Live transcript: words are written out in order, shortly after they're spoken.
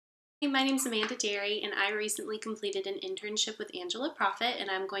Hey, my name's Amanda Dary, and I recently completed an internship with Angela Proffitt,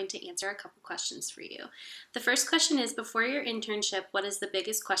 and I'm going to answer a couple questions for you. The first question is, before your internship, what is the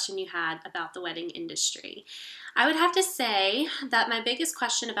biggest question you had about the wedding industry? I would have to say that my biggest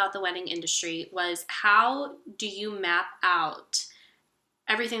question about the wedding industry was, how do you map out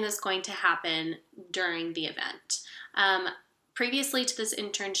everything that's going to happen during the event? Previously to this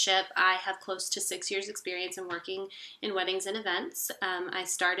internship, I have close to 6 years experience in working in weddings and events. I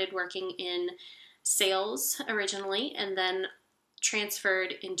started working in sales originally and then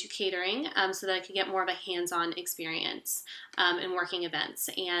transferred into catering so that I could get more of a hands-on experience in working events.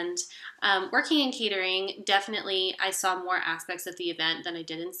 And working in catering, definitely I saw more aspects of the event than I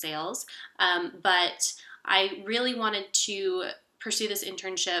did in sales, but I really wanted to pursue this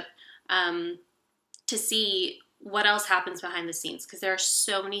internship to see what else happens behind the scenes, because there are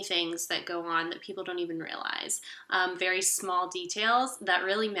so many things that go on that people don't even realize. Very small details that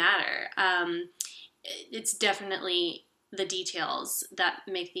really matter. It's definitely the details that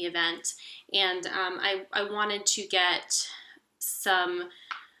make the event. And I wanted to get some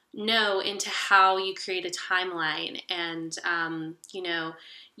into how you create a timeline, and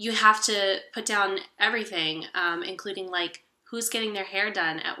you have to put down everything, including like who's getting their hair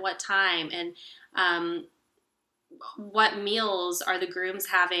done at what time, and what meals are the grooms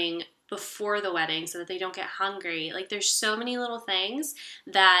having before the wedding so that they don't get hungry. Like, there's so many little things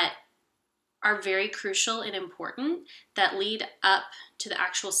that are very crucial and important that lead up to the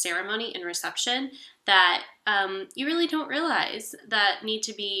actual ceremony and reception that you really don't realize that need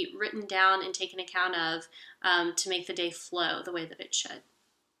to be written down and taken account of to make the day flow the way that it should.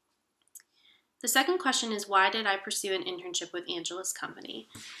 The second question is, why did I pursue an internship with Angela's company?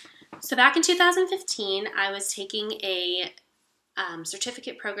 So back in 2015, I was taking a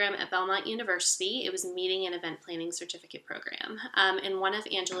certificate program at Belmont University. It was a meeting and event planning certificate program. And one of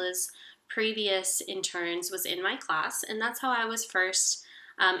Angela's previous interns was in my class, and that's how I was first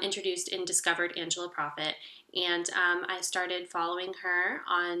introduced and discovered Angela Proffitt. And I started following her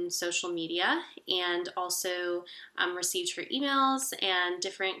on social media, and also received her emails and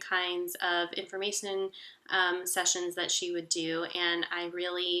different kinds of information sessions that she would do. And I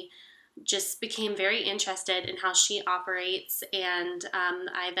really just became very interested in how she operates, and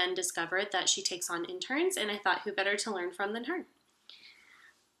I then discovered that she takes on interns, and I thought, who better to learn from than her?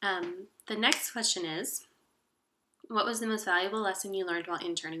 The next question is, what was the most valuable lesson you learned while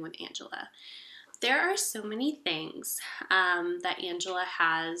interning with Angela? There are so many things that Angela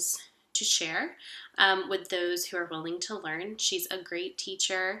has to share with those who are willing to learn. She's a great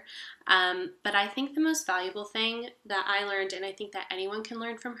teacher, but I think the most valuable thing that I learned, and I think that anyone can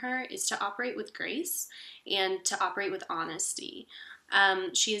learn from her, is to operate with grace and to operate with honesty.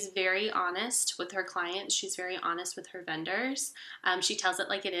 She is very honest with her clients. She's very honest with her vendors. She tells it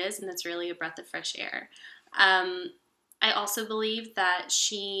like it is, and it's really a breath of fresh air. I also believe that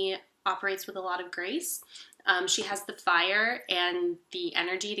she operates with a lot of grace. She has the fire and the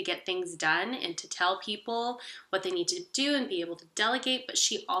energy to get things done and to tell people what they need to do and be able to delegate, but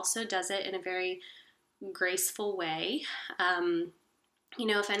she also does it in a very graceful way.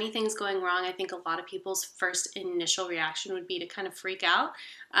 If anything's going wrong, I think a lot of people's first initial reaction would be to kind of freak out,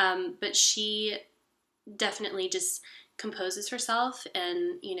 but she definitely just composes herself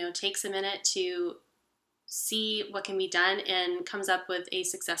and, takes a minute to see what can be done and comes up with a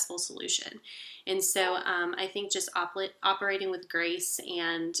successful solution. And so I think just operating with grace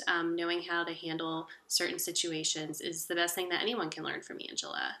and knowing how to handle certain situations is the best thing that anyone can learn from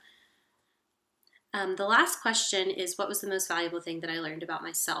Angela. The last question is, what was the most valuable thing that I learned about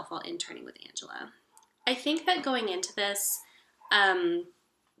myself while interning with Angela? I think that going into this, I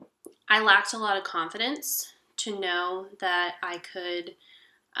lacked a lot of confidence to know that I could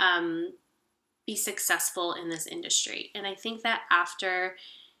be successful in this industry. And I think that after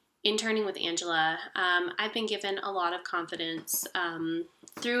interning with Angela, I've been given a lot of confidence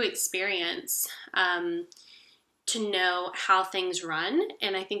through experience to know how things run.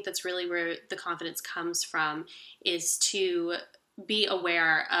 And I think that's really where the confidence comes from, is to be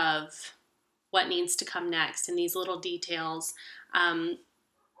aware of what needs to come next and these little details.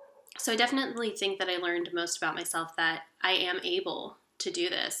 So I definitely think that I learned most about myself, that I am able to do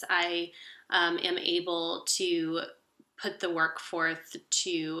this. I am able to put the work forth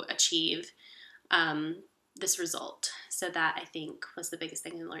to achieve this result. So that, I think, was the biggest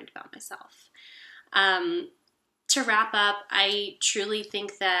thing I learned about myself. To wrap up, I truly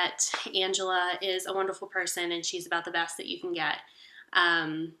think that Angela is a wonderful person, and she's about the best that you can get.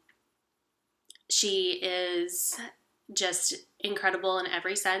 She is just incredible in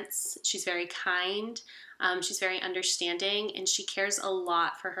every sense. She's very kind. She's very understanding, and she cares a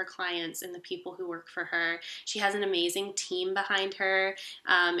lot for her clients and the people who work for her. She has an amazing team behind her,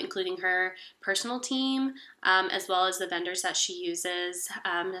 including her personal team, as well as the vendors that she uses.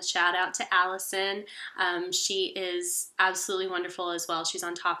 A shout out to Allison. She is absolutely wonderful as well. She's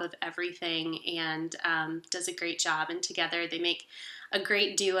on top of everything and does a great job, and together they make a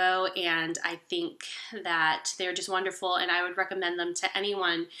great duo, and I think that they're just wonderful, and I would recommend them to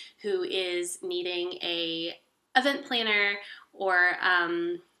anyone who is needing a event planner or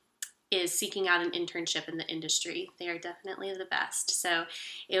is seeking out an internship in the industry. They are definitely the best. So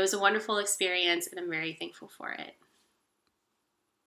it was a wonderful experience, and I'm very thankful for it.